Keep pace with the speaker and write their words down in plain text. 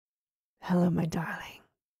Hello, my darling,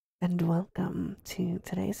 and welcome to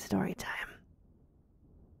today's story time.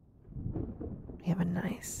 We have a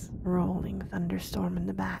nice rolling thunderstorm in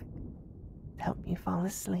the back to help you fall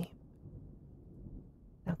asleep.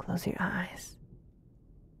 Now close your eyes,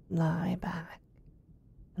 lie back,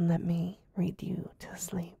 and let me read you to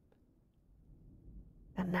sleep.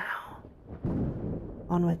 And now,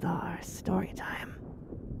 on with our story time.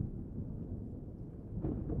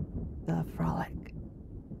 The Frolic.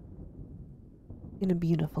 In a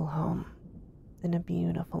beautiful home, in a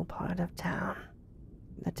beautiful part of town,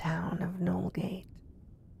 the town of Knowlegate,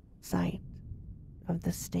 site of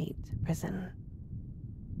the state prison.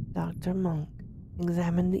 Dr. Monk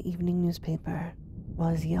examined the evening newspaper while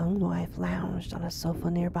his young wife lounged on a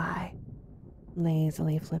sofa nearby,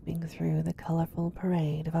 lazily flipping through the colorful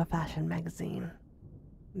parade of a fashion magazine.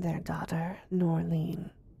 Their daughter,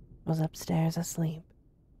 Norleen, was upstairs asleep,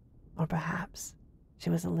 or perhaps she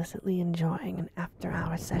was illicitly enjoying an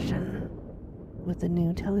after-hour session with the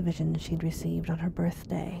new television she'd received on her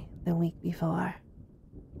birthday the week before.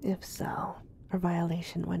 If so, her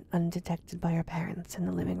violation went undetected by her parents in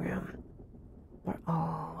the living room, where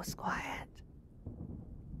all was quiet.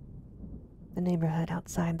 The neighborhood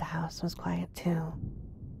outside the house was quiet too,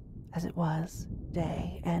 as it was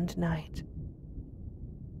day and night.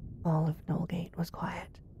 All of Knowlegate was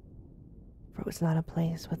quiet, for it was not a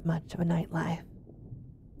place with much of a nightlife,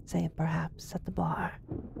 save perhaps at the bar,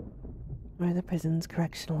 where the prison's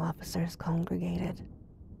correctional officers congregated.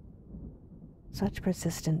 Such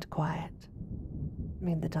persistent quiet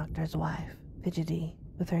made the doctor's wife fidgety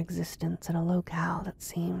with her existence in a locale that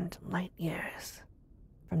seemed light years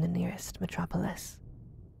from the nearest metropolis.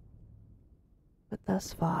 But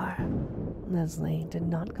thus far, Leslie did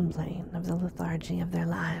not complain of the lethargy of their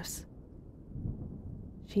lives.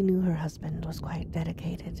 She knew her husband was quite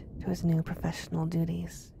dedicated to his new professional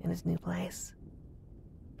duties in his new place.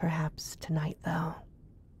 Perhaps tonight, though,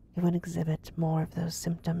 he would exhibit more of those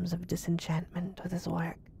symptoms of disenchantment with his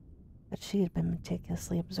work that she had been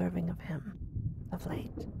meticulously observing of him of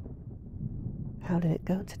late. "How did it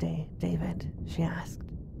go today, David?" she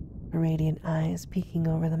asked, her radiant eyes peeking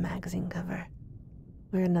over the magazine cover,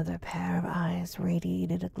 where another pair of eyes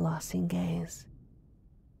radiated a glossy gaze.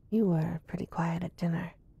 "You were pretty quiet at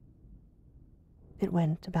dinner." "It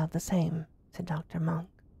went about the same," said Dr. Monk,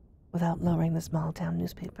 without lowering the small-town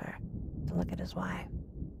newspaper to look at his wife.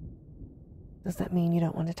 "Does that mean you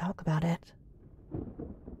don't want to talk about it?"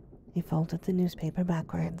 He folded the newspaper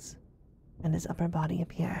backwards, and his upper body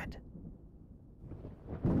appeared.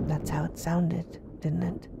 "That's how it sounded, didn't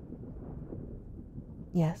it?"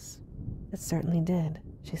 "Yes, it certainly did,"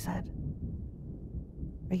 she said.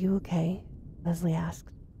 "Are you okay?" Leslie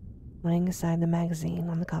asked, laying aside the magazine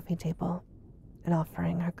on the coffee table and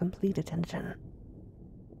offering her complete attention.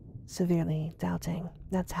 "Severely doubting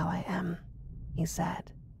that's how I am," he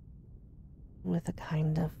said, with a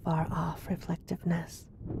kind of far-off reflectiveness.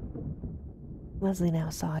 Leslie now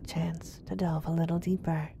saw a chance to delve a little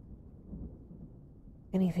deeper.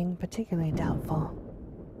 "Anything particularly doubtful?"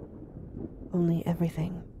 "Only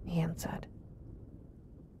everything," he answered.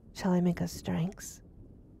 "Shall I make us drinks?"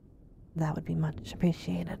 "That would be much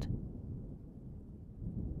appreciated."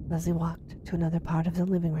 Leslie walked to another part of the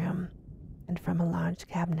living room and from a large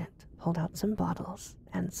cabinet pulled out some bottles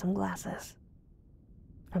and some glasses.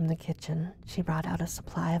 From the kitchen, she brought out a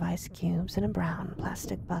supply of ice cubes in a brown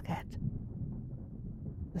plastic bucket.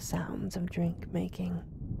 The sounds of drink making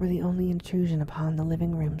were the only intrusion upon the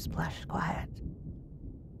living room's plush quiet.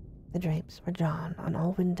 The drapes were drawn on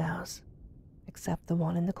all windows, except the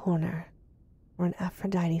one in the corner where an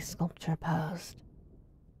Aphrodite sculpture posed.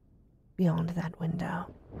 Beyond that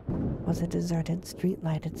window was a deserted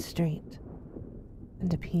street-lighted street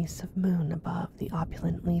and a piece of moon above the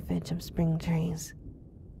opulent leafage of spring trees.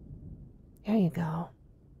 "Here you go.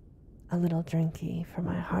 A little drinky for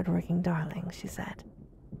my hard-working darling," she said,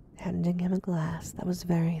 handing him a glass that was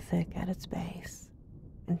very thick at its base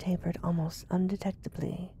and tapered almost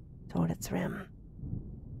undetectably toward its rim.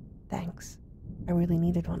 "Thanks. I really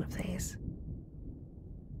needed one of these."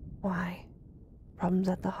 "Why? Problems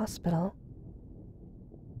at the hospital?"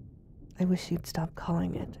 "I wish you'd stop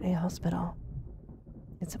calling it a hospital.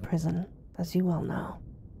 It's a prison, as you well know."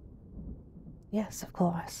 "Yes, of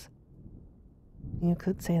course. You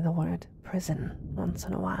could say the word prison once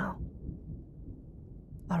in a while."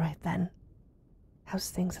 "All right then.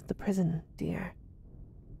 How's things at the prison, dear?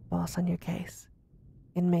 Boss on your case?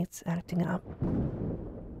 Inmates acting up?"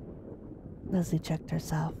 Leslie checked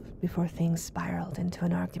herself before things spiraled into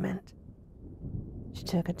an argument. She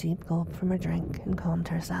took a deep gulp from her drink and calmed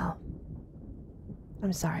herself.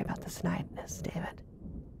 "I'm sorry about this night, Miss David.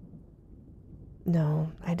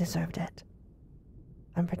 No, I deserved it.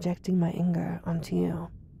 I'm projecting my anger onto you.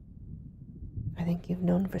 I think you've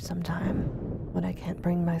known for some time what I can't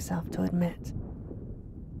bring myself to admit.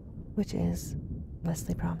 Which is,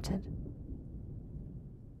 Leslie prompted.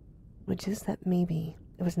 Which is that maybe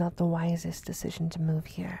it was not the wisest decision to move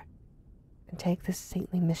here and take this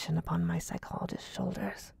saintly mission upon my psychologist's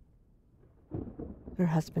shoulders. Her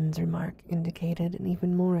husband's remark indicated an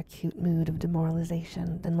even more acute mood of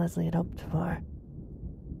demoralization than Leslie had hoped for.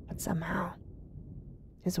 But somehow,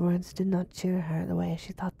 his words did not cheer her the way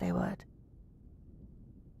she thought they would.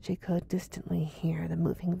 She could distantly hear the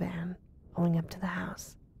moving van pulling up to the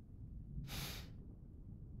house.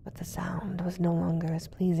 But the sound was no longer as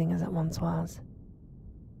pleasing as it once was.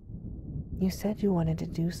 You said you wanted to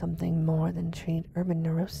do something more than treat urban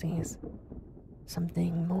neuroses.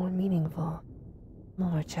 Something more meaningful,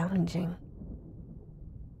 more challenging.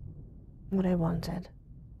 What I wanted,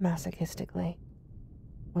 masochistically,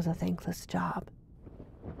 was a thankless job.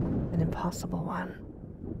 An impossible one.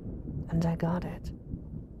 And I got it.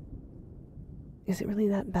 Is it really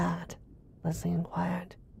that bad? Leslie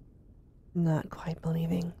inquired. Not quite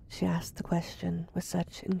believing, she asked the question with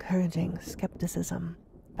such encouraging skepticism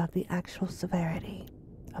about the actual severity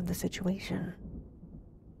of the situation.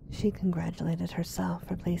 She congratulated herself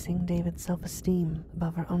for placing David's self-esteem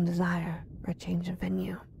above her own desire for a change of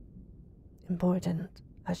venue. Important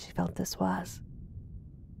as she felt this was.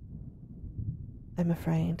 I'm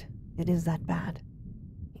afraid it is that bad,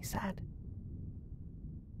 he said.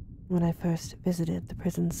 When I first visited the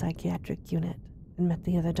prison psychiatric unit and met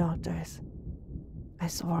the other doctors, I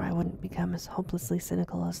swore I wouldn't become as hopelessly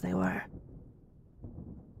cynical as they were.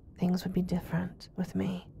 Things would be different with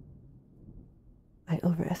me. I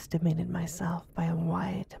overestimated myself by a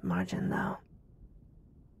wide margin, though.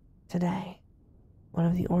 Today, one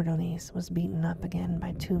of the orderlies was beaten up again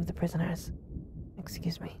by two of the prisoners.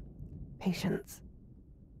 Patients.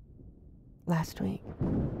 Last week,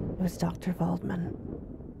 it was Dr. Waldman.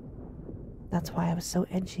 That's why I was so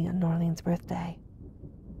edgy on Norleen's birthday.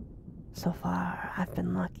 So far, I've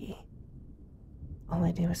been lucky. All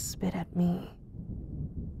they do is spit at me.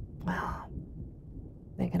 Well,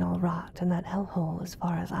 they can all rot in that hellhole as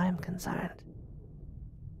far as I'm concerned.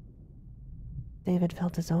 David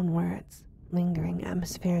felt his own words lingering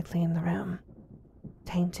atmospherically in the room,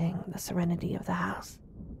 tainting the serenity of the house.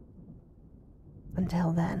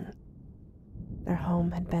 Until then, their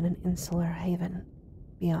home had been an insular haven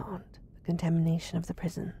beyond the contamination of the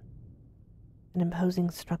prison, an imposing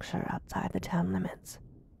structure outside the town limits.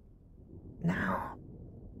 Now,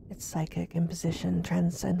 its psychic imposition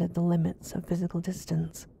transcended the limits of physical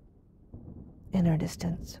distance. Inner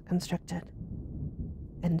distance constricted,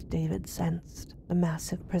 and David sensed the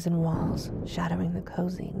massive prison walls shadowing the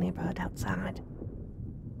cozy neighborhood outside.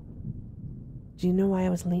 Do you know why I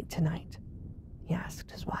was late tonight? He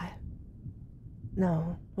asked his wife.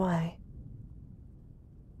 No, why?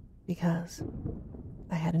 Because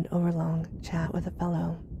I had an overlong chat with a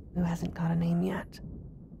fellow who hasn't got a name yet.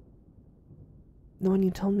 The one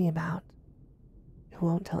you told me about, who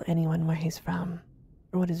won't tell anyone where he's from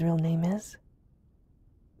or what his real name is.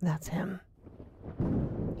 That's him.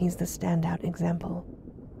 He's the standout example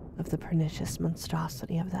of the pernicious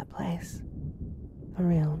monstrosity of that place. A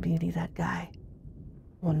real beauty, that guy.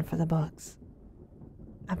 One for the books.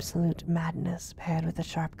 Absolute madness paired with a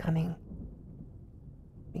sharp cunning.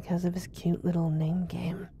 Because of his cute little name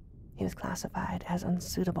game, he was classified as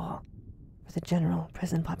unsuitable for the general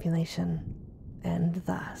prison population, and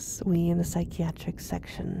thus we in the psychiatric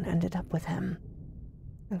section ended up with him.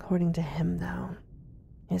 According to him, though,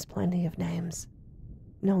 he has plenty of names,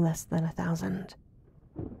 no less than 1,000,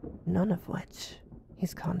 none of which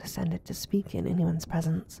he's condescended to speak in anyone's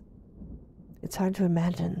presence. It's hard to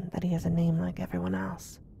imagine that he has a name like everyone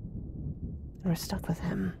else. And we're stuck with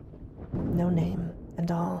him. No name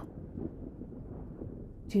and all.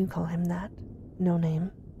 Do you call him that? No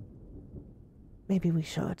name? Maybe we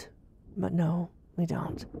should, but no, we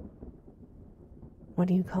don't. What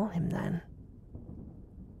do you call him then?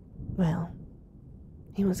 Well,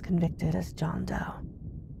 he was convicted as John Doe.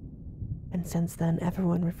 And since then,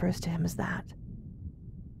 everyone refers to him as that.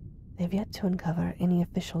 They've yet to uncover any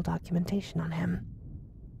official documentation on him.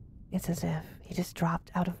 It's as if he just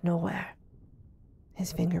dropped out of nowhere.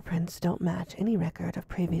 His fingerprints don't match any record of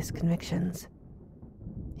previous convictions.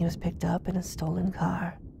 He was picked up in a stolen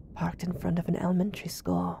car, parked in front of an elementary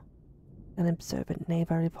school. An observant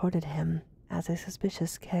neighbor reported him as a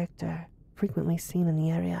suspicious character frequently seen in the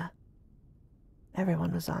area.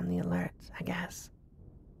 Everyone was on the alert, I guess.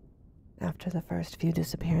 After the first few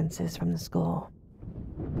disappearances from the school,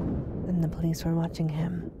 and the police were watching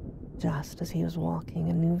him, just as he was walking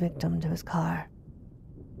a new victim to his car.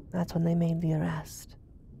 That's when they made the arrest.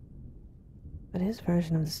 But his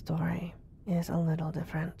version of the story is a little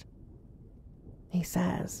different. He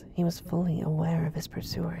says he was fully aware of his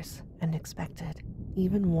pursuers and expected,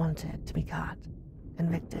 even wanted to be caught,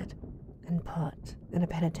 convicted, and put in a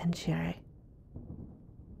penitentiary.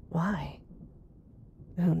 Why?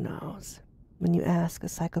 Who knows? When you ask a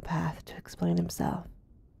psychopath to explain himself,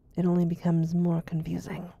 it only becomes more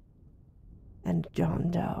confusing. And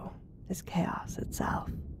John Doe is chaos itself.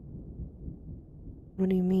 What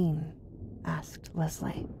do you mean? Asked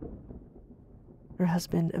Leslie. Her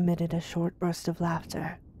husband emitted a short burst of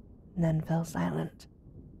laughter and then fell silent,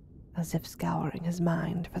 as if scouring his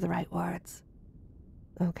mind for the right words.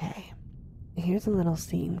 Okay, here's a little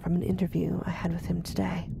scene from an interview I had with him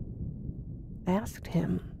today. I asked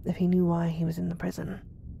him if he knew why he was in the prison.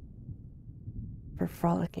 For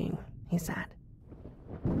frolicking, he said.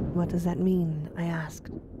 What does that mean? I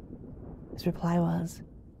asked. His reply was,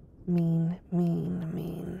 mean, mean,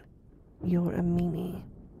 mean. You're a meanie.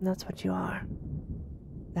 That's what you are.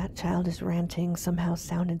 That childish ranting somehow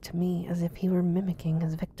sounded to me as if he were mimicking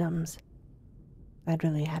his victims. I'd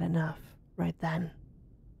really had enough right then,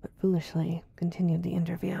 but foolishly continued the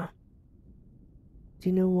interview. Do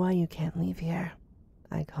you know why you can't leave here?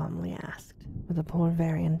 I calmly asked, with a poor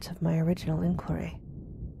variant of my original inquiry.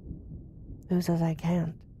 Who says I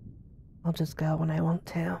can't? I'll just go when I want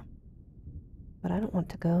to. But I don't want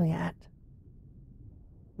to go yet.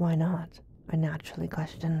 Why not? I naturally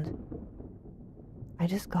questioned. I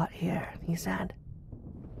just got here, he said.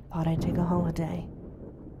 Thought I'd take a holiday.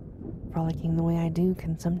 Frolicking the way I do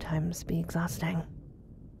can sometimes be exhausting.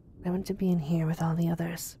 I want to be in here with all the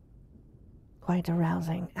others. Quite a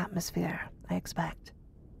rousing atmosphere, I expect.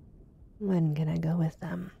 When can I go with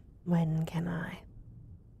them? When can I?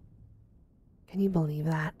 Can you believe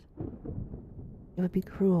that? It would be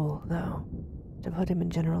cruel, though, to put him in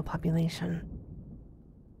general population.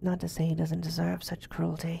 Not to say he doesn't deserve such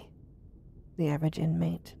cruelty. The average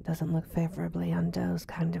inmate doesn't look favorably on Doe's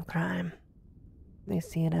kind of crime. They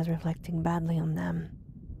see it as reflecting badly on them,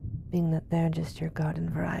 being that they're just your garden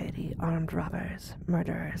variety armed robbers,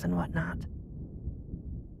 murderers, and whatnot.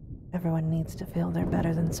 Everyone needs to feel they're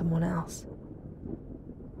better than someone else.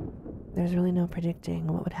 There's really no predicting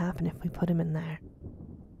what would happen if we put him in there,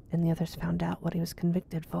 and the others found out what he was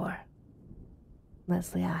convicted for.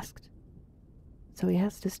 Leslie asked. So he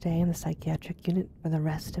has to stay in the psychiatric unit for the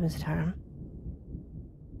rest of his term?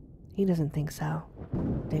 He doesn't think so,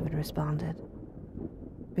 David responded.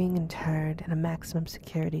 Being interred in a maximum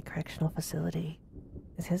security correctional facility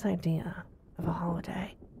is his idea of a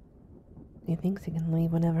holiday. He thinks he can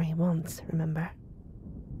leave whenever he wants, remember?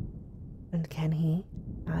 And can he?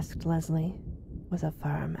 Asked Leslie, with a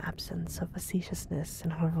firm absence of facetiousness in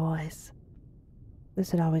her voice.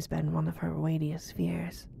 This had always been one of her weightiest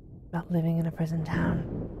fears, about living in a prison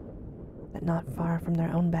town. That not far from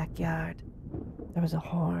their own backyard, there was a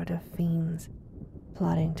horde of fiends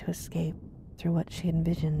plotting to escape through what she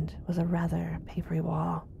envisioned was a rather papery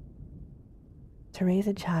wall. To raise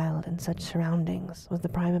a child in such surroundings was the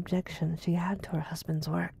prime objection she had to her husband's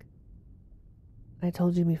work. I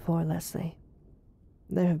told you before, Leslie,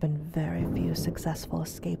 there have been very few successful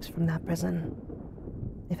escapes from that prison.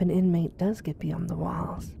 If an inmate does get beyond the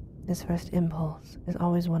walls, his first impulse is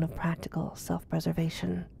always one of practical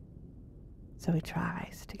self-preservation. So he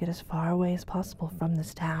tries to get as far away as possible from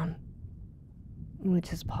this town,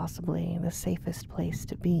 which is possibly the safest place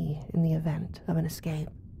to be in the event of an escape.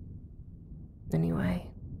 Anyway,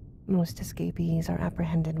 most escapees are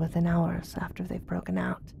apprehended within hours after they've broken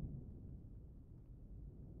out.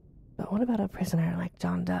 But what about a prisoner like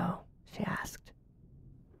John Doe? She asked.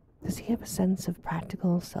 Does he have a sense of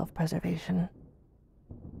practical self-preservation?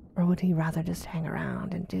 Or would he rather just hang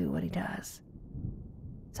around and do what he does?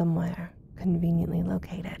 Somewhere conveniently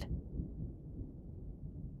located.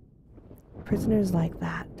 Prisoners like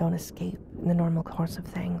that don't escape in the normal course of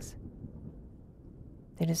things.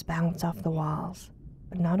 They just bounce off the walls,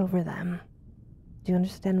 but not over them. Do you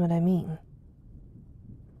understand what I mean?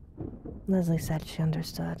 Leslie said she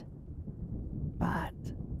understood. But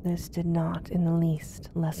this did not in the least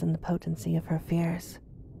lessen the potency of her fears,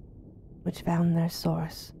 which found their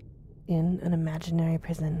source in an imaginary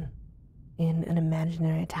prison, in an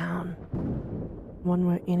imaginary town, one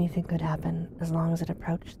where anything could happen as long as it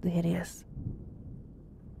approached the hideous.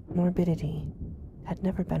 Morbidity had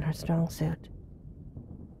never been her strong suit,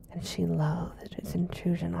 and she loathed its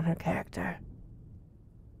intrusion on her character.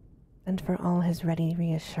 And for all his ready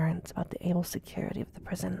reassurance about the able security of the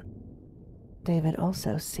prison, David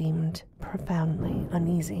also seemed profoundly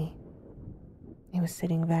uneasy. He was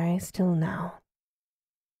sitting very still now,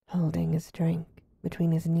 holding his drink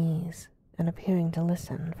between his knees and appearing to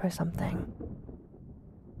listen for something.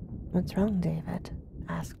 "What's wrong, David?"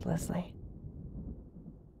 asked Leslie.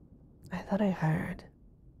 "I thought I heard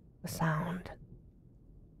a sound."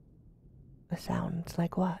 "A sound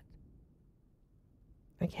like what?"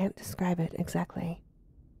 "I can't describe it exactly.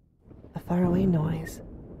 A faraway noise."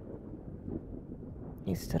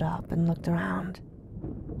 He stood up and looked around,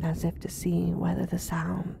 as if to see whether the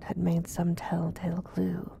sound had made some telltale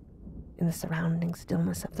clue in the surrounding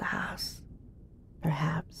stillness of the house.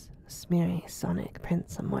 Perhaps a smeary sonic print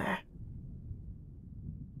somewhere.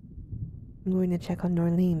 "I'm going to check on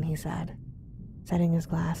Norleen," he said, setting his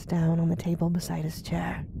glass down on the table beside his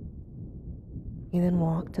chair. He then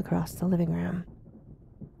walked across the living room,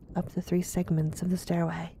 up the 3 segments of the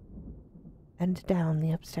stairway, and down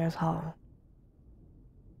the upstairs hall.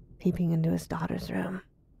 Peeping into his daughter's room,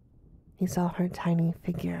 he saw her tiny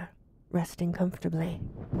figure resting comfortably,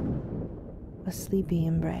 a sleepy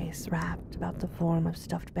embrace wrapped about the form of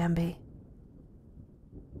stuffed Bambi.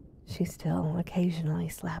 She still occasionally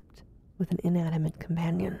slept with an inanimate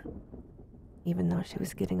companion, even though she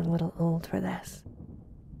was getting a little old for this.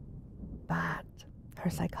 But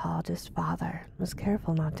her psychologist father was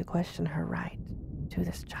careful not to question her right to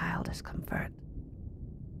this childish comfort.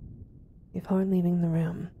 Before leaving the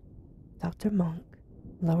room, Dr. Monk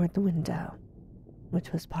lowered the window,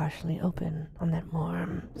 which was partially open on that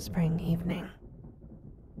warm spring evening.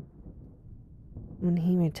 When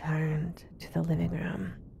he returned to the living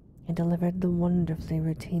room, he delivered the wonderfully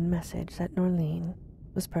routine message that Norleen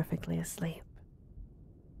was perfectly asleep.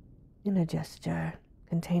 In a gesture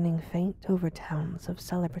containing faint overtones of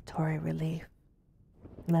celebratory relief,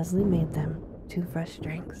 Leslie made them 2 fresh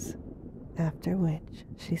drinks, after which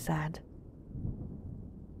she said,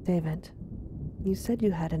 "David, you said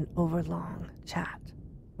you had an overlong chat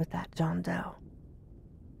with that John Doe.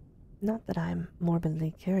 Not that I'm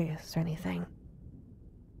morbidly curious or anything,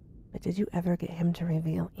 but did you ever get him to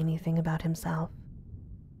reveal anything about himself?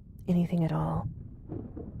 Anything at all?"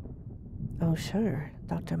 "Oh, sure,"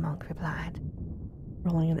 Dr. Monk replied,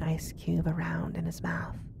 rolling an ice cube around in his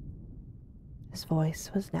mouth. His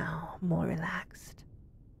voice was now more relaxed.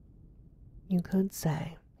 "You could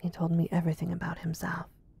say he told me everything about himself,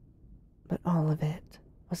 but all of it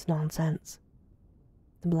was nonsense,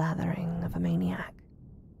 the blathering of a maniac.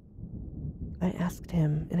 I asked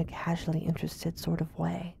him in a casually interested sort of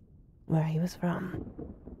way where he was from.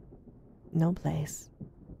 No place,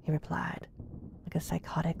 he replied, like a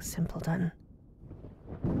psychotic simpleton.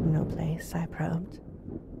 No place, I probed.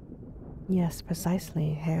 Yes,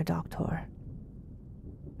 precisely, Herr Doctor.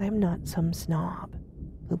 I am not some snob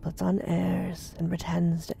who puts on airs and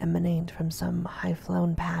pretends to emanate from some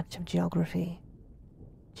high-flown patch of geography.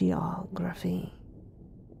 Geography.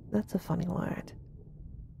 That's a funny word.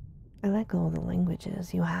 I like all the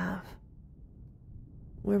languages you have.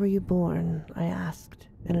 Where were you born? I asked,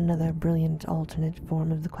 in another brilliant alternate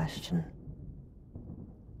form of the question.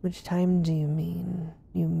 Which time do you mean,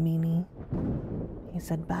 you meanie? He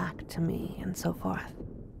said back to me, and so forth.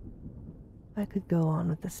 I could go on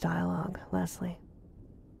with this dialogue, Leslie.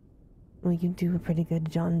 Well, you do a pretty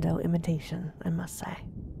good John Doe imitation, I must say.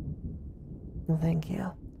 Well, thank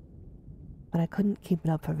you. But I couldn't keep it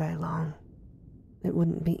up for very long. It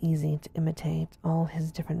wouldn't be easy to imitate all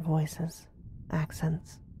his different voices,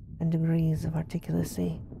 accents, and degrees of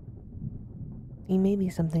articulacy. He may be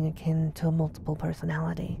something akin to a multiple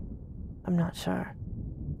personality. I'm not sure.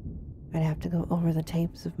 I'd have to go over the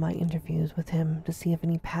tapes of my interviews with him to see if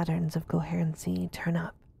any patterns of coherency turn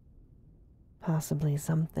up. Possibly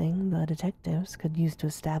something the detectives could use to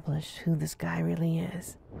establish who this guy really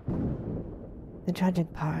is. The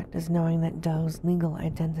tragic part is knowing that Doe's legal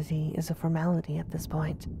identity is a formality at this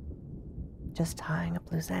point, just tying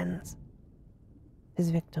up loose ends. His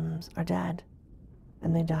victims are dead,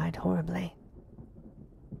 and they died horribly.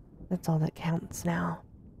 That's all that counts now.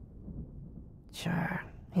 Sure,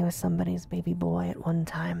 he was somebody's baby boy at one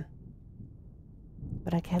time,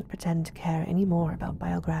 but I can't pretend to care any more about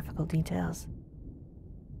biographical details.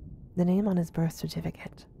 The name on his birth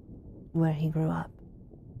certificate, where he grew up,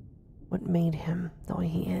 what made him the way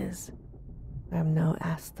he is. I'm no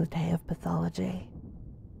aesthete of pathology.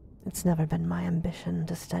 It's never been my ambition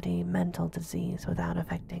to study mental disease without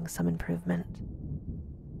effecting some improvement.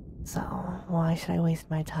 So why should I waste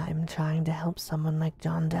my time trying to help someone like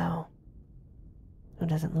John Doe, who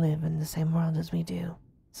doesn't live in the same world as we do,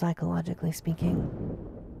 psychologically speaking?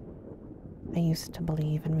 I used to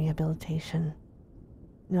believe in rehabilitation,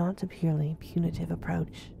 not a purely punitive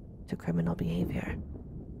approach to criminal behavior,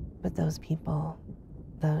 but those people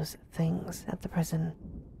Those things at the prison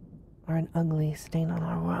are an ugly stain on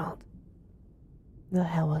our world. The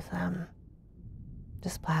hell with them.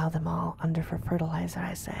 Just plow them all under for fertilizer,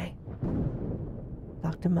 I say.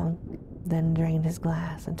 Dr. Monk then drained his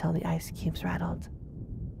glass until the ice cubes rattled.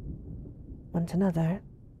 Want another?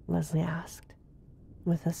 Leslie asked,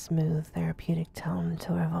 with a smooth, therapeutic tone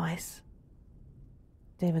to her voice.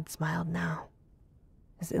 David smiled now,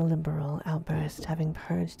 his illiberal outburst having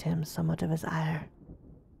purged him somewhat of his ire.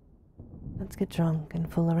 Let's get drunk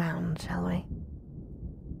and fool around, shall we?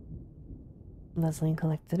 Leslie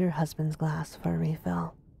collected her husband's glass for a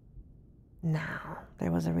refill. Now,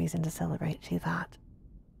 there was a reason to celebrate, she thought.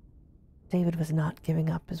 David was not giving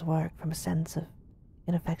up his work from a sense of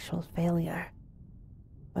ineffectual failure,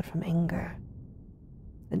 but from anger.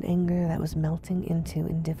 An anger that was melting into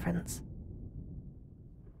indifference.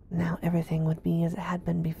 Now everything would be as it had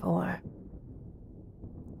been before.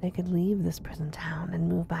 They could leave this prison town and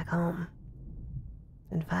move back home.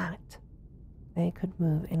 In fact, they could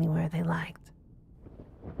move anywhere they liked.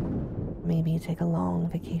 Maybe take a long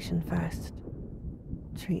vacation first.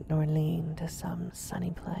 Treat Norleen to some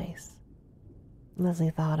sunny place. Leslie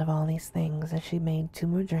thought of all these things as she made 2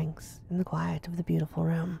 more drinks in the quiet of the beautiful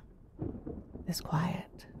room. This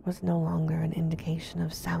quiet was no longer an indication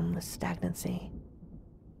of soundless stagnancy,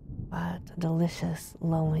 but a delicious,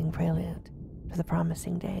 lulling prelude to the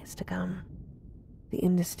promising days to come. The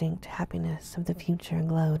indistinct happiness of the future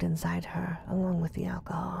glowed inside her along with the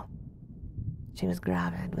alcohol. She was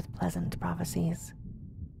gravid with pleasant prophecies.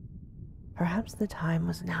 Perhaps the time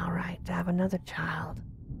was now right to have another child,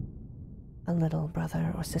 a little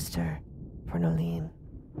brother or sister for Norleen.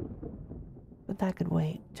 But that could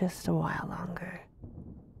wait just a while longer.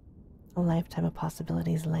 A lifetime of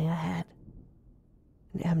possibilities lay ahead.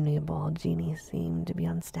 An amiable genie seemed to be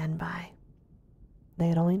on standby. They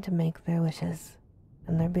had only to make their wishes,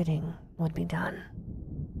 and their bidding would be done.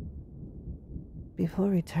 Before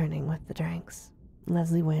returning with the drinks,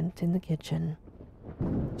 Leslie went in the kitchen.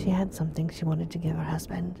 She had something she wanted to give her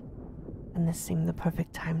husband, and this seemed the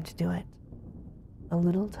perfect time to do it. A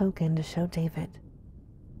little token to show David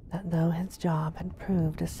that though his job had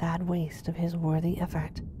proved a sad waste of his worthy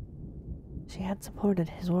effort, she had supported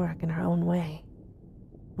his work in her own way.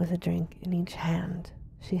 With a drink in each hand,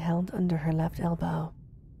 she held under her left elbow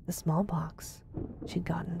the small box she'd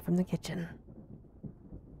gotten from the kitchen.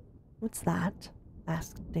 "What's that?"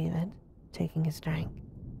 asked David, taking his drink.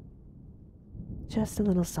 "Just a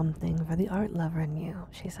little something for the art lover in you,"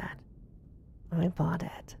 she said. "I bought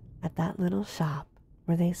it at that little shop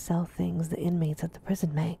where they sell things the inmates at the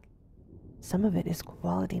prison make. Some of it is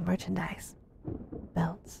quality merchandise.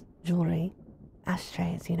 Belts, jewelry,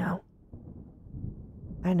 ashtrays, you know."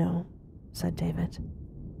 "I know," said David,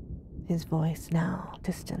 his voice now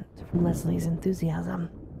distant from Leslie's enthusiasm.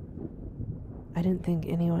 "I didn't think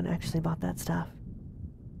anyone actually bought that stuff."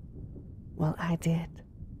 "Well, I did.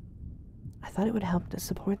 I thought it would help to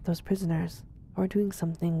support those prisoners who are doing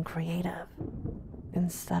something creative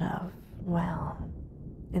instead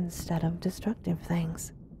of destructive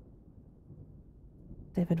things."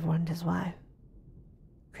 David warned his wife.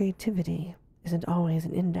 "Creativity isn't always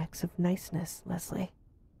an index of niceness, Leslie."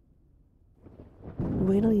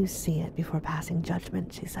 "Wait till you see it before passing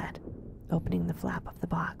judgment," she said, opening the flap of the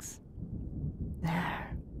box.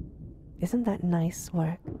 "There. Isn't that nice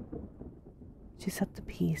work?" She set the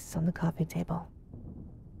piece on the coffee table.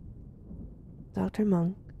 Dr.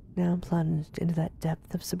 Monk now plunged into that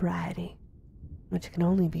depth of sobriety which can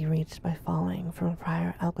only be reached by falling from a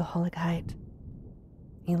prior alcoholic height.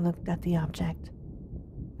 He looked at the object.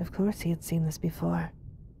 Of course he had seen this before.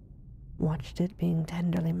 Watched it being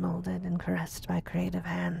tenderly molded and caressed by creative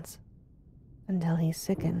hands, until he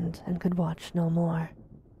sickened and could watch no more.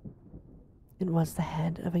 It was the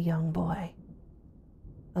head of a young boy,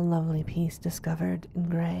 a lovely piece discovered in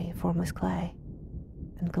gray, formless clay,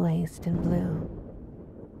 and glazed in blue.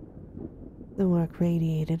 The work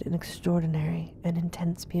radiated an extraordinary and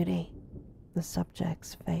intense beauty, the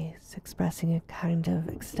subject's face expressing a kind of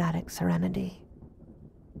ecstatic serenity,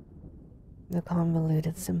 the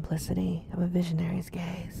convoluted simplicity of a visionary's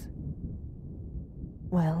gaze.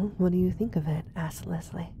 "Well, what do you think of it?" asked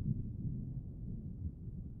Leslie.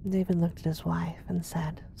 David looked at his wife and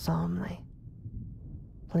said solemnly,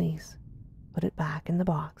 "Please, put it back in the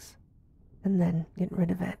box, and then get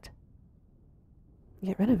rid of it."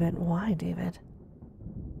 "Get rid of it? Why, David?"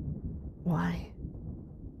 "Why?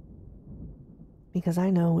 Because I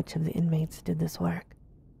know which of the inmates did this work.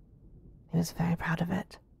 He was very proud of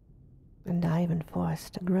it, and I even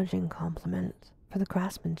forced a grudging compliment for the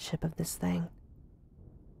craftsmanship of this thing.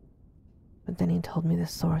 But then he told me the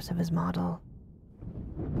source of his model,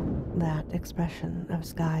 That expression of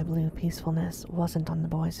sky blue peacefulness wasn't on the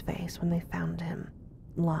boy's face when they found him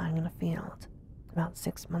lying in a field about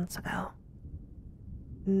 6 months ago.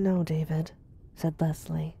 No, David, said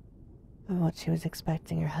Leslie, of what she was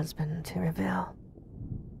expecting her husband to reveal.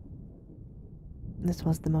 This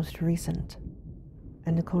was the most recent,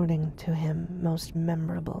 and according to him, most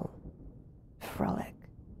memorable frolic.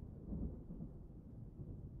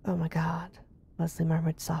 Oh my God, Leslie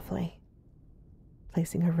murmured softly,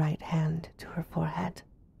 placing her right hand to her forehead.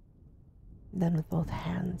 Then with both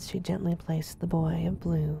hands, she gently placed the boy of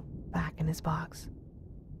blue back in his box.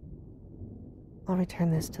 I'll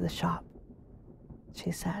return this to the shop,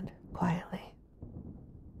 she said quietly.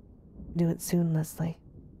 Do it soon, Leslie.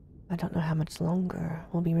 I don't know how much longer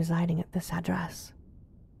we'll be residing at this address.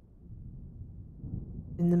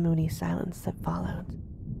 In the moody silence that followed,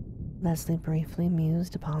 Leslie briefly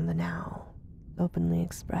mused upon the now openly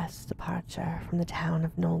expressed departure from the town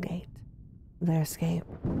of Knowlgate, their escape.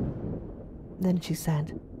 Then she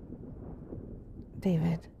said,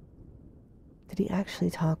 David, did he actually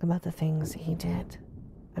talk about the things he did?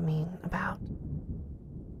 About.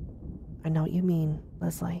 I know what you mean,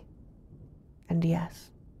 Leslie. And yes,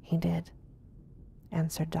 he did,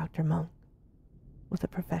 answered Dr. Monk with a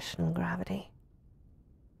professional gravity.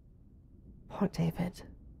 Poor David,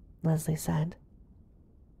 Leslie said,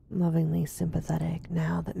 lovingly sympathetic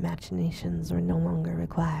now that machinations were no longer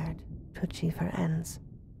required to achieve her ends.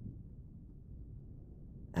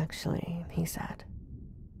 Actually, he said,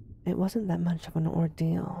 it wasn't that much of an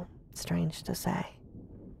ordeal, strange to say.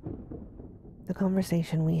 The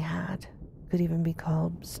conversation we had could even be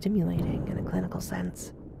called stimulating in a clinical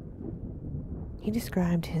sense. He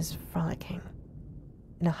described his frolicking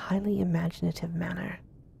in a highly imaginative manner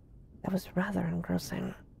that was rather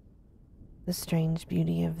engrossing. The strange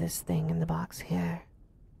beauty of this thing in the box here,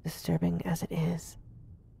 disturbing as it is,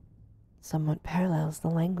 somewhat parallels the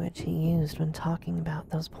language he used when talking about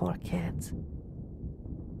those poor kids.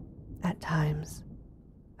 At times,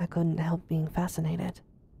 I couldn't help being fascinated,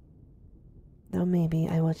 though maybe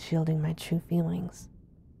I was shielding my true feelings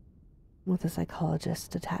with a psychologist's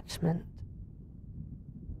detachment.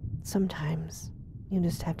 Sometimes, you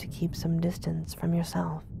just have to keep some distance from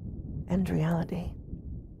yourself and reality,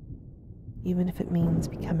 even if it means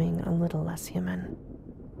becoming a little less human.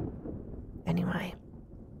 Anyway,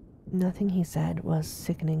 nothing he said was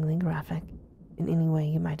sickeningly graphic in any way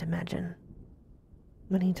you might imagine.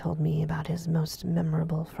 When he told me about his most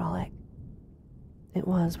memorable frolic, it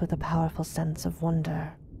was with a powerful sense of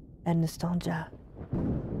wonder and nostalgia,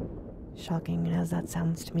 shocking as that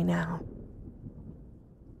sounds to me now.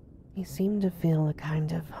 He seemed to feel a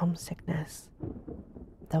kind of homesickness,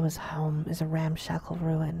 though his home is a ramshackle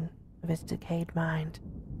ruin of his decayed mind.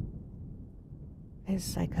 His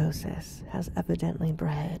psychosis has evidently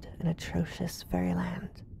bred an atrocious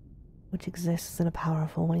fairyland, which exists in a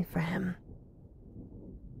powerful way for him.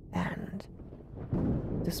 And,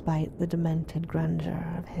 despite the demented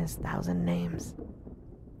grandeur of his 1,000 names,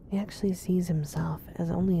 he actually sees himself as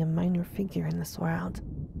only a minor figure in this world,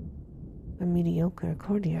 a mediocre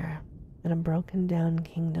courtier in a broken-down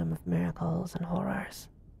kingdom of miracles and horrors.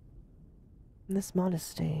 This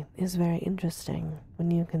modesty is very interesting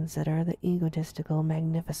when you consider the egotistical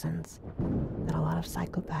magnificence that a lot of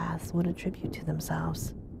psychopaths would attribute to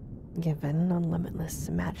themselves, given a limitless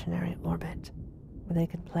imaginary orbit where they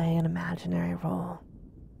could play an imaginary role.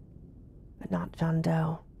 But not John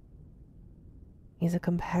Doe. He's a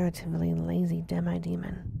comparatively lazy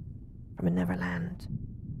demi-demon from a neverland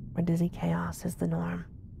where dizzy chaos is the norm,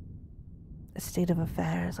 a state of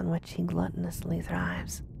affairs on which he gluttonously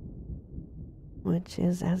thrives, which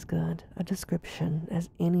is as good a description as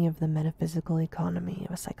any of the metaphysical economy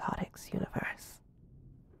of a psychotic's universe.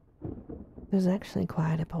 There's actually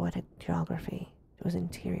quite a poetic geography to his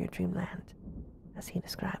interior dreamland, as he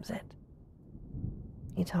describes it.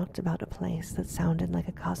 He talked about a place that sounded like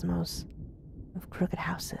a cosmos of crooked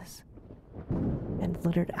houses and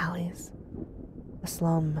littered alleys, a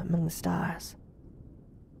slum among the stars,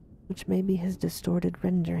 which may be his distorted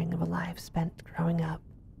rendering of a life spent growing up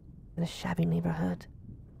in a shabby neighborhood,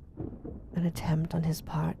 an attempt on his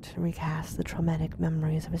part to recast the traumatic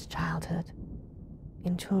memories of his childhood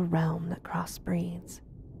into a realm that crossbreeds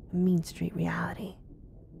a mean street reality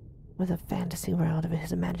with a fantasy world of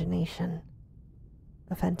his imagination,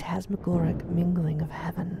 a phantasmagoric mingling of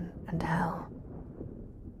heaven and hell.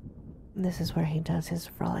 This is where he does his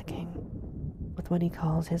frolicking with what he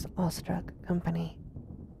calls his awestruck company.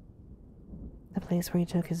 The place where he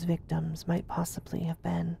took his victims might possibly have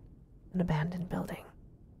been an abandoned building,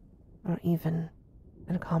 or even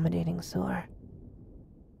an accommodating sewer.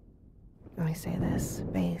 I say this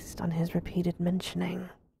based on his repeated mentioning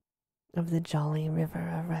of the jolly river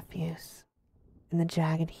of refuse and the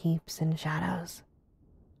jagged heaps and shadows,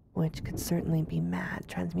 which could certainly be mad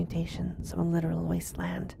transmutations of a literal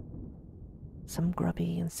wasteland, some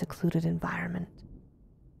grubby and secluded environment,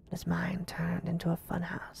 and his mind turned into a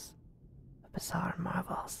funhouse of bizarre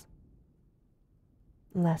marvels.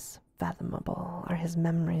 Less fathomable are his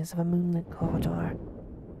memories of a moonlit corridor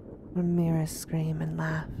where mirrors scream and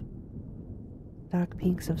laugh, dark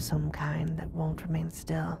peaks of some kind that won't remain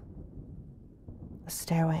still, a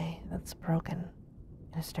stairway that's broken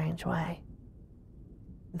in a strange way,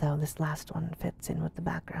 though this last one fits in with the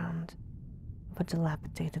background of a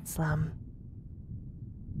dilapidated slum.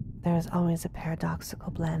 There is always a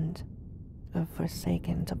paradoxical blend of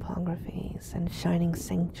forsaken topographies and shining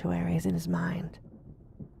sanctuaries in his mind,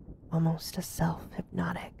 almost a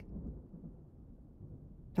self-hypnotic.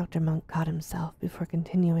 Dr. Monk caught himself before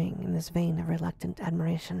continuing in this vein of reluctant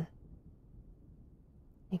admiration.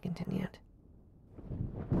 He continued,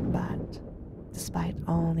 "But despite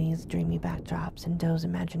all these dreamy backdrops in Doe's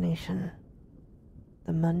imagination,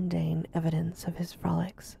 the mundane evidence of his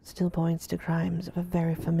frolics still points to crimes of a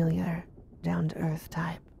very familiar, down-to-earth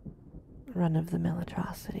type. Run-of-the-mill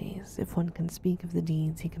atrocities, if one can speak of the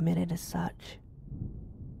deeds he committed as such.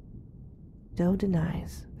 Doe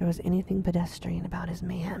denies there was anything pedestrian about his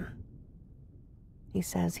mayhem. He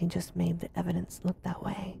says he just made the evidence look that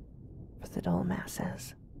way for the dull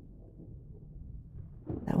masses.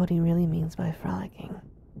 That what he really means by frolicking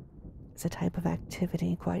is a type of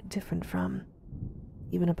activity quite different from,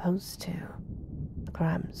 even opposed to, the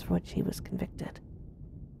crimes for which he was convicted.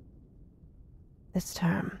 This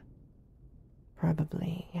term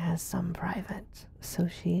probably has some private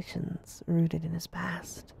associations rooted in his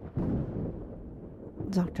past."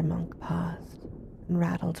 Dr. Monk paused and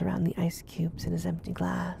rattled around the ice cubes in his empty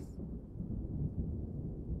glass.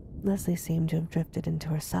 Leslie seemed to have drifted into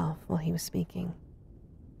herself while he was speaking.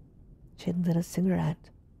 She had lit a cigarette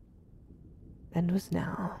and was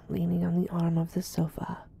now leaning on the arm of the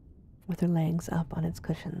sofa with her legs up on its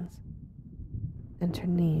cushions and her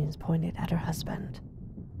knees pointed at her husband.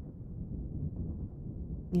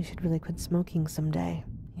 "You should really quit smoking someday,"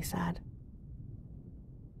 he said.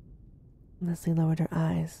 Leslie lowered her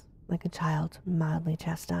eyes like a child mildly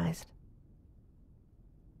chastised.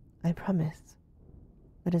 "I promise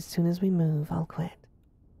that as soon as we move, I'll quit.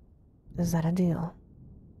 Is that a deal?"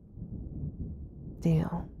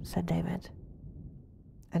 "Deal," said David.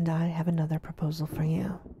 "And I have another proposal for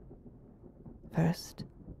you. First,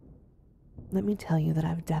 let me tell you that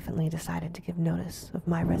I've definitely decided to give notice of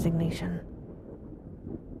my resignation."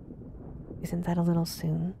 "Isn't that a little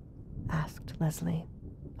soon?" asked Leslie,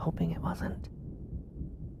 hoping it wasn't.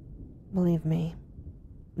 "Believe me,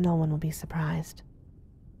 no one will be surprised.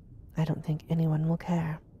 I don't think anyone will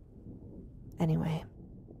care. Anyway,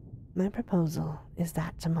 my proposal is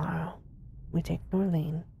that tomorrow we take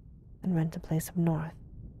Norlene and rent a place up north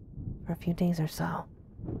for a few days or so.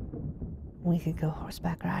 We could go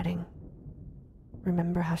horseback riding.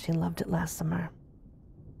 Remember how she loved it last summer?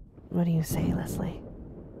 What do you say, Leslie?"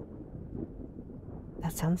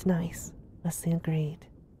 "That sounds nice," Leslie agreed,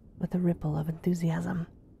 with a ripple of enthusiasm.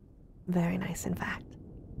 "Very nice, in fact."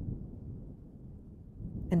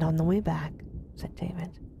 "And on the way back," said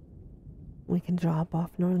David, "we can drop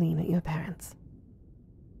off Norlene at your parents'.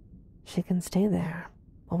 She can stay there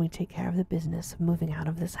while we take care of the business of moving out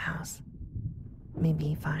of this house.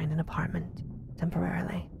 Maybe find an apartment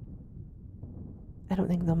temporarily. I don't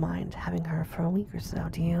think they'll mind having her for a week or so,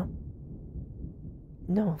 do you?"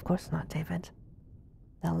 "No, of course not, David.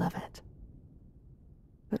 They'll love it.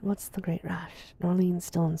 But what's the great rush? Norlene's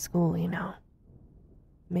still in school, you know.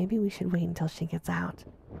 Maybe we should wait until she gets out.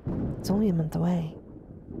 It's only a month away."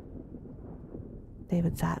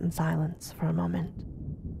 David sat in silence for a moment,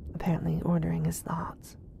 apparently ordering his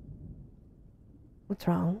thoughts. "What's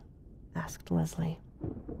wrong?" asked Leslie,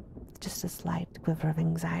 with just a slight quiver of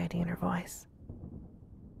anxiety in her voice.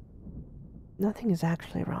 "Nothing is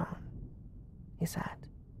actually wrong," he said.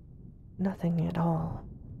 "Nothing at all,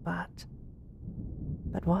 but..."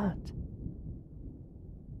 "But what?"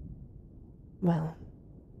 "Well,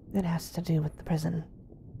 it has to do with the prison.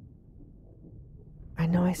 I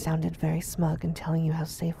know I sounded very smug in telling you how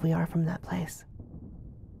safe we are from that place.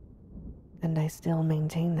 And I still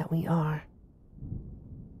maintain that we are.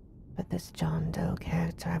 But this John Doe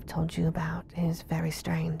character I've told you about is very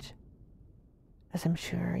strange, as I'm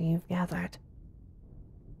sure you've gathered.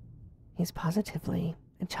 He's positively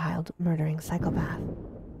a child-murdering psychopath.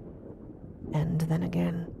 And then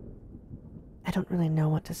again, I don't really know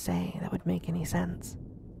what to say that would make any sense."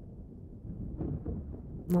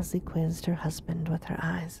 Leslie quizzed her husband with her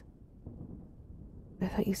eyes. I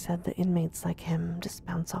thought you said that inmates like him just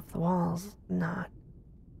bounce off the walls, not.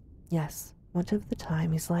 Yes, much of the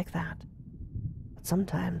time he's like that. But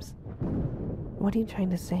sometimes. What are you trying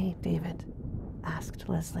to say, David? Asked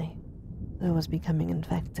Leslie, who was becoming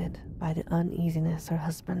infected by the uneasiness her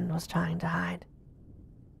husband was trying to hide.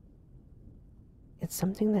 It's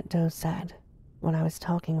something that Doe said when I was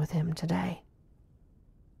talking with him today.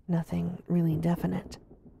 Nothing really definite.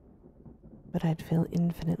 But I'd feel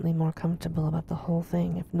infinitely more comfortable about the whole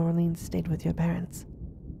thing if Norleen stayed with your parents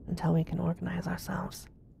until we can organize ourselves.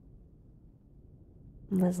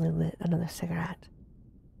 Leslie lit another cigarette.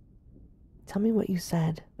 Tell me what you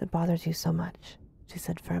said that bothers you so much, she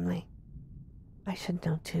said firmly. I should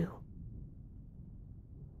know too.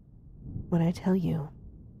 When I tell you,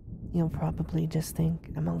 you'll probably just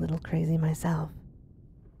think I'm a little crazy myself.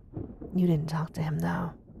 You didn't talk to him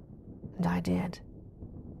though, and I did.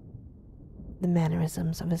 The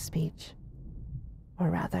mannerisms of his speech,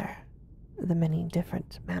 or rather, the many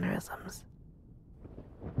different mannerisms.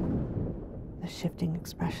 The shifting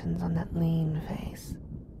expressions on that lean face.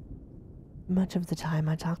 Much of the time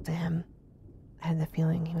I talked to him, I had the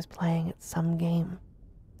feeling he was playing at some game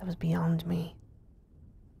that was beyond me.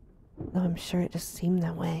 Though I'm sure it just seemed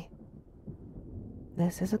that way.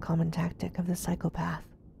 This is a common tactic of the psychopath,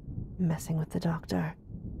 messing with the doctor.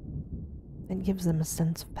 It gives them a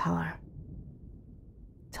sense of power.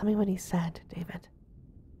 Tell me what he said, David.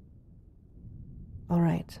 All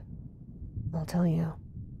right, I'll tell you.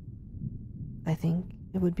 I think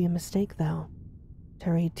it would be a mistake, though,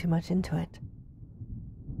 to read too much into it.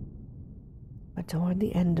 But toward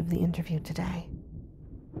the end of the interview today,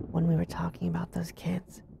 when we were talking about those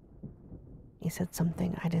kids, he said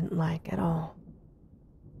something I didn't like at all.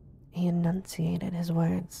 He enunciated his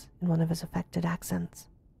words in one of his affected accents.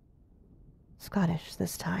 Scottish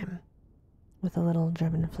this time, with a little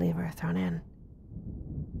German flavor thrown in.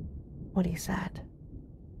 What he said,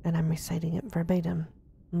 and I'm reciting it verbatim,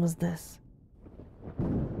 was this.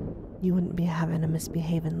 You wouldn't be having a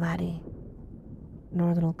misbehaving laddie,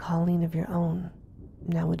 nor little Colleen of your own,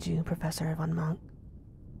 now would you, Professor von Monk?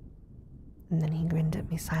 And then he grinned at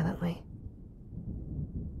me silently.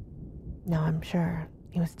 Now I'm sure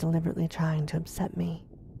he was deliberately trying to upset me.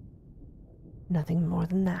 Nothing more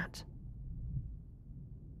than that.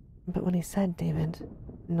 But what he said, David,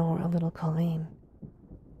 nor a little Colleen.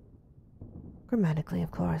 Grammatically,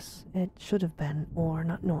 of course, it should have been or,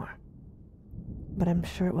 not nor. But I'm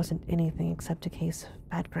sure it wasn't anything except a case of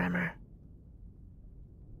bad grammar.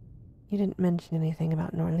 You didn't mention anything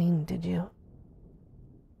about Norleen, did you?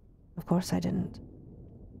 Of course I didn't.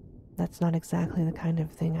 That's not exactly the kind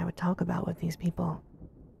of thing I would talk about with these people.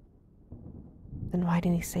 Then why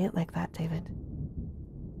did he say it like that, David?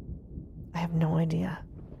 I have no idea.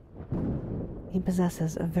 He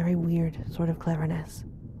possesses a very weird sort of cleverness,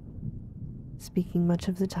 speaking much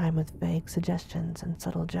of the time with vague suggestions and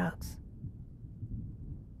subtle jokes.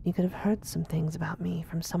 You could have heard some things about me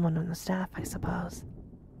from someone on the staff, I suppose.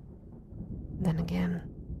 Then again,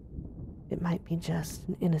 it might be just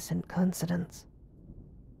an innocent coincidence.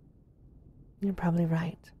 You're probably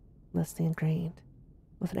right, Leslie agreed,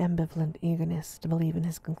 with an ambivalent eagerness to believe in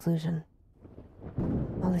his conclusion.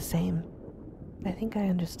 All the same, I think I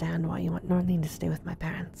understand why you want Norleen to stay with my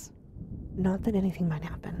parents. Not that anything might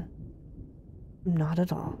happen. Not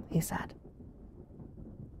at all, he said.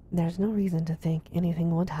 There's no reason to think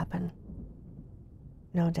anything would happen.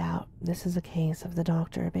 No doubt this is a case of the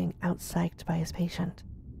doctor being out-psyched by his patient.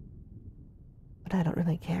 But I don't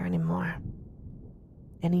really care anymore.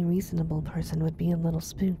 Any reasonable person would be a little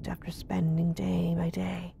spooked after spending day by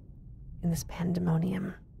day in this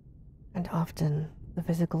pandemonium, and often the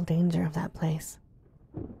physical danger of that place.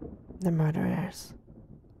 The murderers.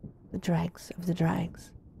 The dregs of the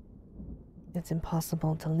dregs. It's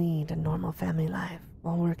impossible to lead a normal family life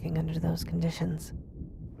while working under those conditions.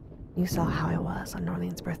 You saw how I was on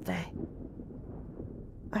Norleen's birthday.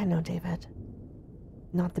 I know, David.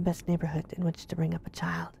 Not the best neighborhood in which to bring up a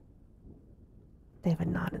child. David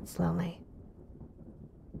nodded slowly.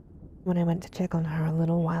 When I went to check on her a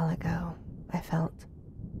little while ago, I felt,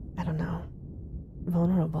 I don't know,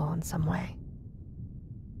 vulnerable in some way.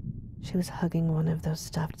 She was hugging one of those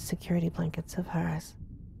stuffed security blankets of hers.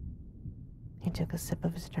 He took a sip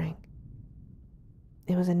of his drink.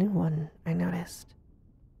 It was a new one, I noticed.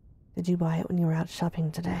 Did you buy it when you were out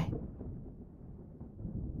shopping today?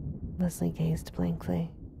 Leslie gazed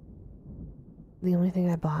blankly. The only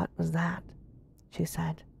thing I bought was that, she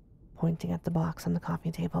said, pointing at the box on the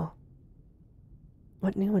coffee table.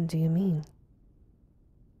 What new one do you mean?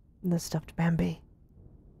 The stuffed Bambi.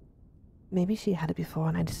 Maybe she had it before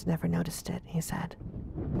and I just never noticed it, he said,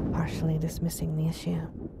 partially dismissing the issue.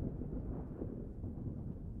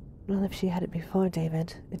 Well, if she had it before,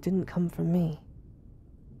 David, it didn't come from me.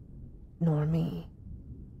 Nor me.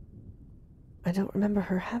 I don't remember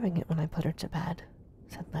her having it when I put her to bed,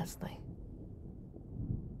 said Leslie.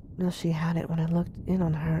 No, she had it when I looked in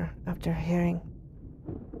on her after hearing.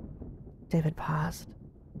 David paused.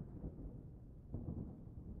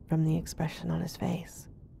 From the expression on his face,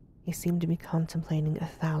 he seemed to be contemplating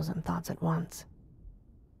 1,000 thoughts at once,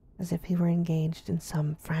 as if he were engaged in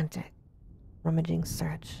some frantic, rummaging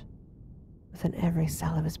search within every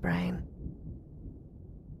cell of his brain.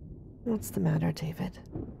 What's the matter, David?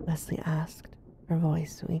 Leslie asked, her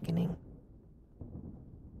voice weakening.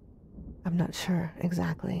 I'm not sure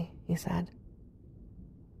exactly, he said.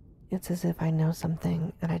 It's as if I know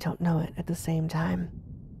something and I don't know it at the same time.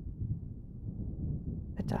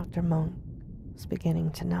 But Dr. Monk was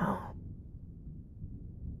beginning to know.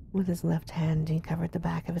 With his left hand, he covered the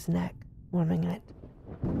back of his neck, warming it.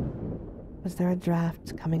 Was there a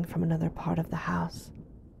draft coming from another part of the house?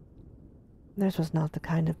 Theirs was not the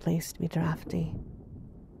kind of place to be drafty.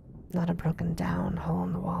 Not a broken down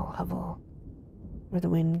hole-in-the-wall hovel, where the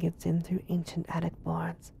wind gets in through ancient attic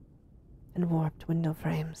boards and warped window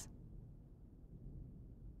frames.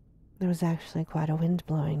 There was actually quite a wind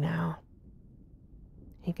blowing now.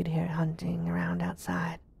 He could hear it hunting around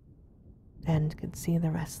outside, and could see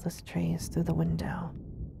the restless trees through the window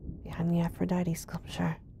behind the Aphrodite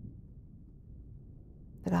sculpture.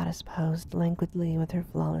 The goddess posed languidly with her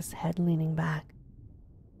flawless head leaning back,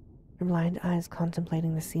 her blind eyes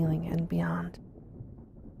contemplating the ceiling and beyond.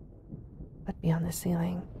 But beyond the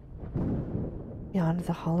ceiling, beyond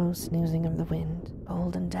the hollow snoozing of the wind,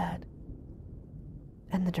 old and dead,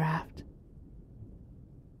 and the draft.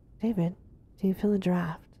 David, do you feel a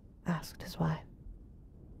draft? Asked his wife.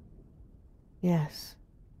 Yes,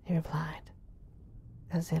 he replied,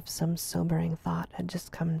 as if some sobering thought had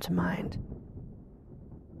just come to mind.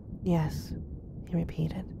 Yes, he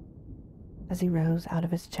repeated, as he rose out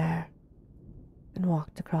of his chair and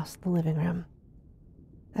walked across the living room,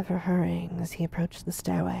 ever hurrying as he approached the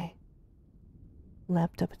stairway,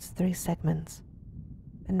 leapt up its 3 segments,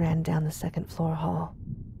 and ran down the second-floor hall.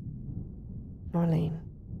 Norleen,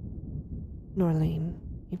 Norleen,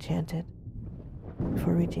 he chanted,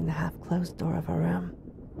 before reaching the half-closed door of her room.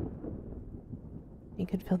 He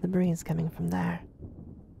could feel the breeze coming from there.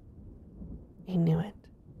 He knew it,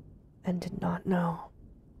 and did not know.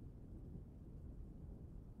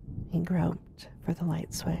 He groped for the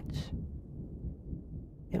light switch.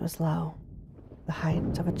 It was low, the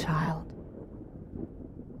height of a child.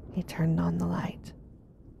 He turned on the light.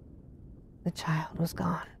 The child was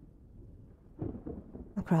gone.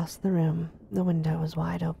 Across the room, the window was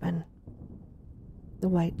wide open, the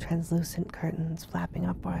white translucent curtains flapping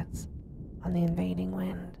upwards on the invading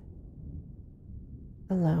wind.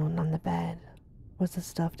 Alone on the bed was a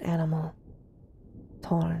stuffed animal,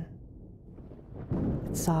 torn,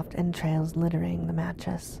 its soft entrails littering the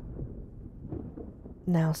mattress.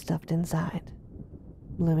 Now stuffed inside,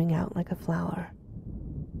 blooming out like a flower,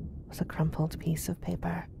 was a crumpled piece of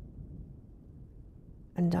paper.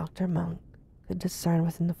 And Dr. Monk could discern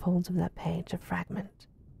within the folds of that page a fragment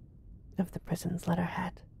of the prison's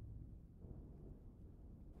letterhead.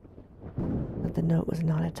 But the note was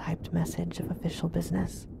not a typed message of official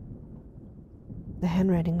business. The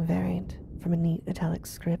handwriting varied from a neat italic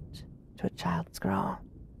script to a child's scrawl.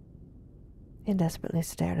 He desperately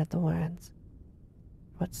stared at the words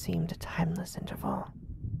for what seemed a timeless interval,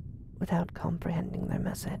 without comprehending their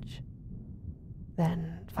message.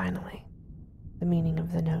 Then, finally, the meaning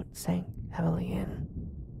of the note sank heavily in.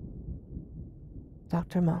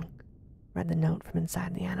 Dr. Monk read the note from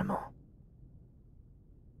inside the animal.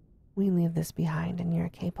 We leave this behind in your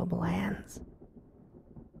capable hands,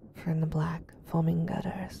 for in the black, foaming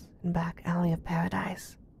gutters and back alley of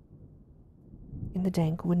paradise, in the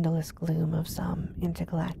dank, windowless gloom of some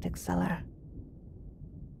intergalactic cellar,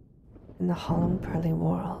 in the hollow, pearly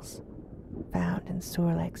whorls found in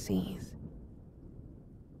sewer-like seas,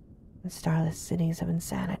 in starless cities of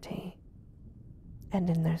insanity, and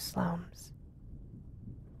in their slums,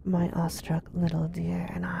 my awestruck little dear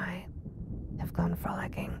and I have gone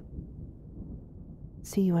frolicking.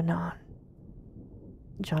 See you anon,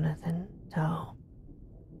 Jonathan Doe.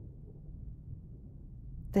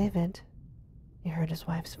 David, he heard his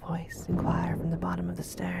wife's voice inquire from the bottom of the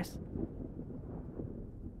stairs.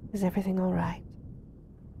 Is everything all right?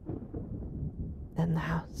 Then the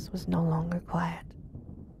house was no longer quiet,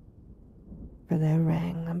 for there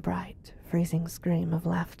rang a bright, freezing scream of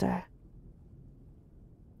laughter,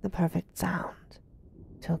 the perfect sound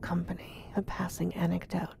to accompany a passing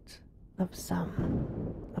anecdote of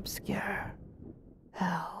some obscure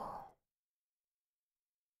hell.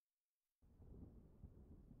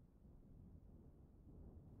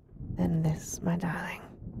 And this, my darling,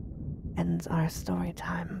 ends our story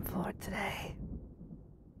time for today.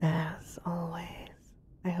 As always,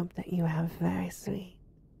 I hope that you have very sweet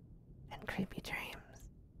and creepy dreams.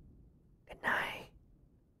 Good night.